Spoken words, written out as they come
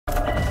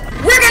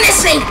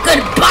say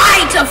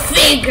goodbye to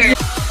Figure.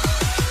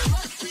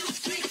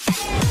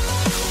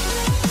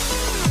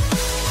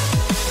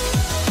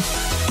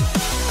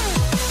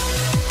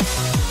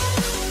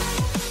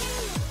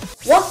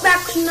 Welcome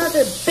back to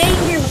another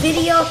banger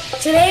video.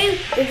 Today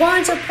we're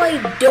going to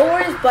play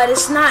Doors, but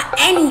it's not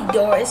any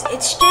doors.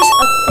 It's just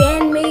a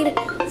fan-made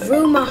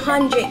Room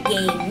 100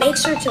 game. Make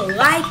sure to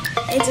like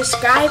and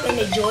subscribe and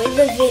enjoy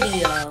the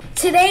video.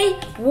 Today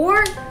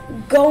we're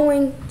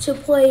going to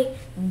play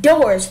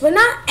Doors, but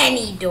not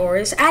any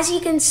doors. As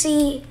you can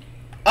see,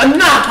 a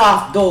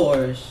knockoff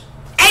Doors.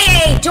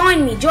 Hey,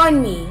 join me.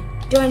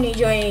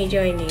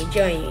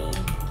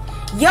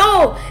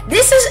 Yo,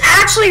 this is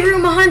actually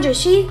Room 100.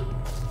 See?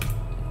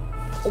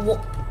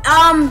 Figure,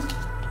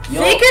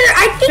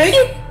 I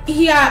think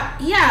he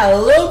had a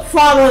little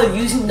problem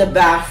using the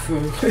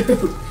bathroom.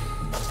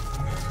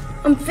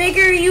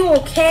 Figure, you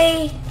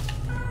okay?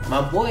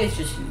 My boy is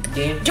just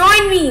damn.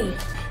 Join me.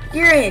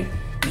 You're in.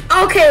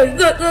 Okay,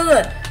 look.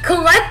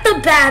 Collect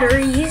the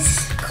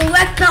batteries.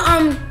 Collect the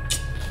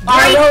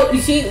Alright, yo, you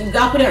see, we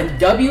gotta put in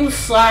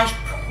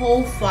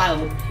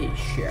W/profile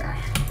picture.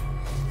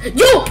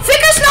 Yo,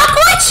 Figure's not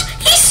glitch.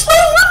 He's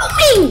slow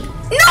roaming.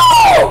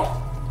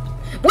 No.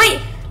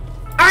 Wait.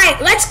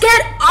 Alright, let's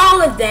get all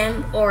of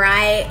them,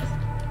 alright?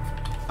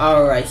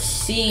 Alright,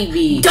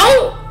 CV.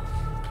 Don't!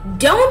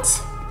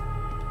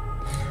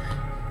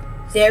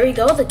 There we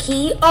go, the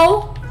key.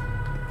 Oh!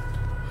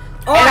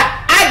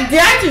 Did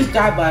I just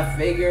die by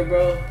Figure,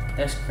 bro?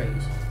 That's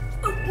crazy.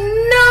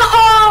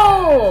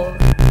 No!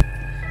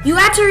 You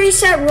have to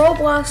reset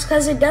Roblox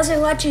because it doesn't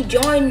let you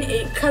join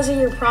it because of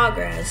your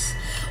progress.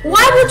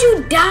 Why would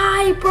you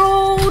die,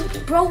 bro?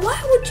 Bro,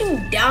 why would you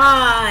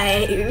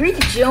die?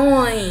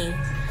 Rejoin.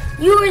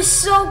 You were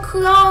so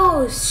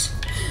close.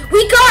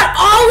 We got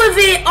all of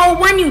it. Oh,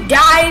 when you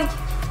died.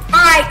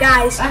 Alright,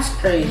 guys. That's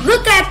crazy.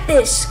 Look at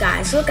this,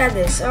 guys. Look at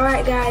this.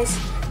 Alright, guys.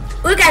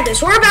 Look at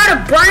this. We're about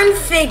to burn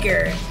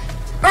Figure.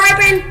 Alright,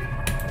 Ben.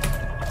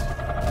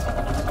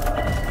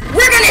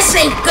 We're gonna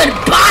say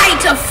goodbye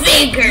to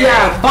Figure.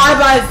 Yeah,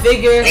 bye-bye,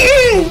 Figure.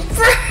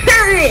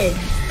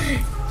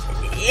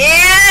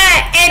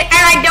 Yeah, and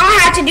I don't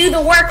have to do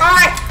the work.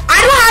 Alright,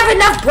 I don't have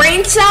enough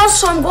brain cells,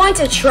 so I'm going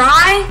to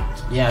try.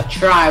 Yeah,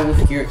 try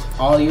with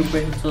all your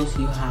brain cells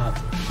you have.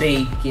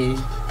 Bacon.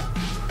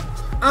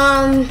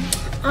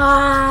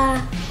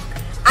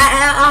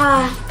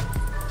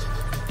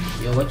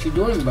 Yo, what you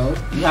doing, bro?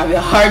 You having a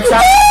hard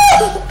time?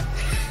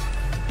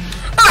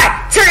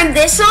 Alright, turn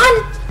this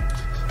on.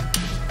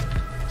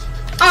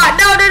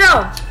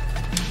 No.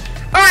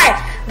 Alright,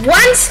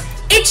 once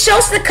it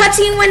shows the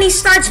cutscene when he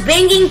starts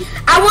banging,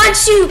 I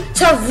want you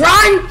to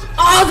run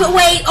all the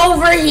way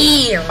over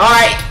here.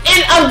 Alright,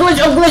 and a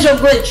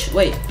glitch.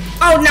 Wait.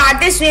 Oh, nah,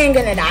 this man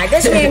gonna die.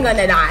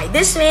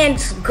 This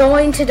man's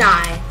going to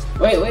die.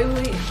 Wait.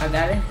 I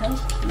gotta help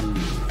you.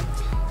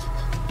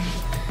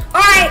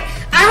 Alright,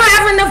 I don't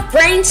have enough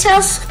brain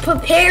cells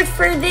prepared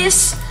for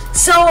this.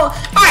 So,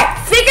 alright,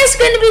 Figure's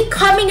gonna be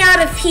coming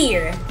out of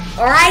here.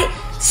 Alright?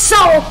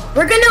 So,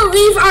 we're gonna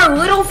leave our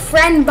little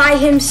friend by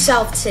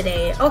himself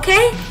today,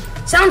 okay?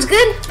 Sounds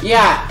good?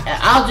 Yeah,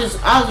 I'll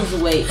just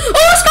wait. Oh,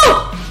 let's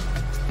go!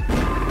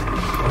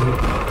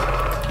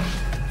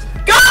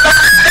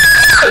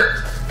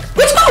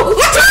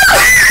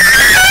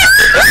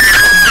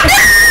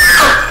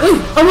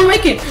 I'm gonna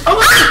make it. I'm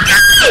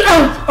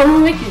gonna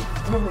make it.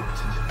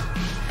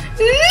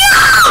 No!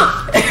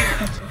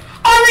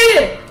 I made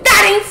it.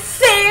 That ain't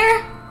fair.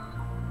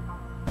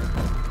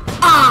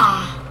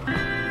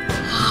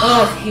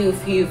 Oh, phew.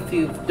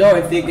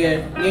 Don't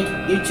Figure.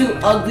 You're too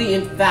ugly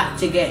and fat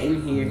to get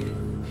in here.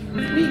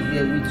 We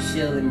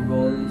chillin',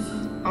 boys.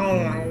 Oh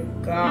my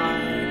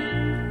god.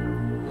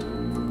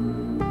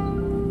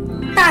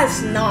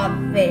 That's not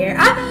fair.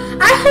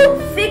 I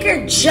hope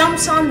Figure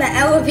jumps on the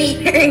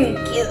elevator and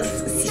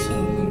kills you.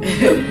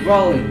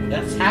 Bro,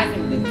 that's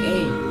hacking the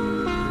game.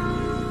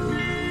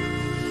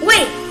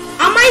 Wait,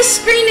 on my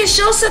screen it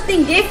shows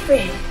something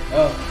different.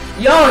 Oh,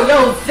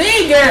 yo,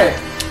 Figure!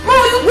 Bro,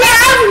 we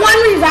have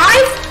one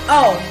revive?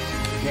 Oh.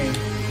 Okay.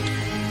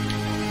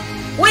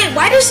 Wait,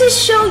 why does this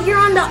show you're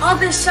on the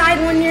other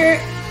side when you're...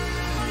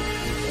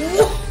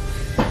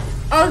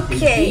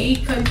 Okay.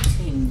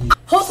 Continue.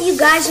 Hope you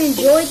guys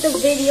enjoyed the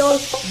video.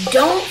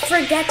 Don't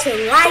forget to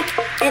like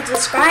and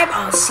subscribe.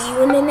 I'll see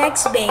you in the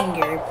next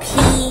banger.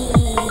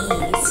 Peace.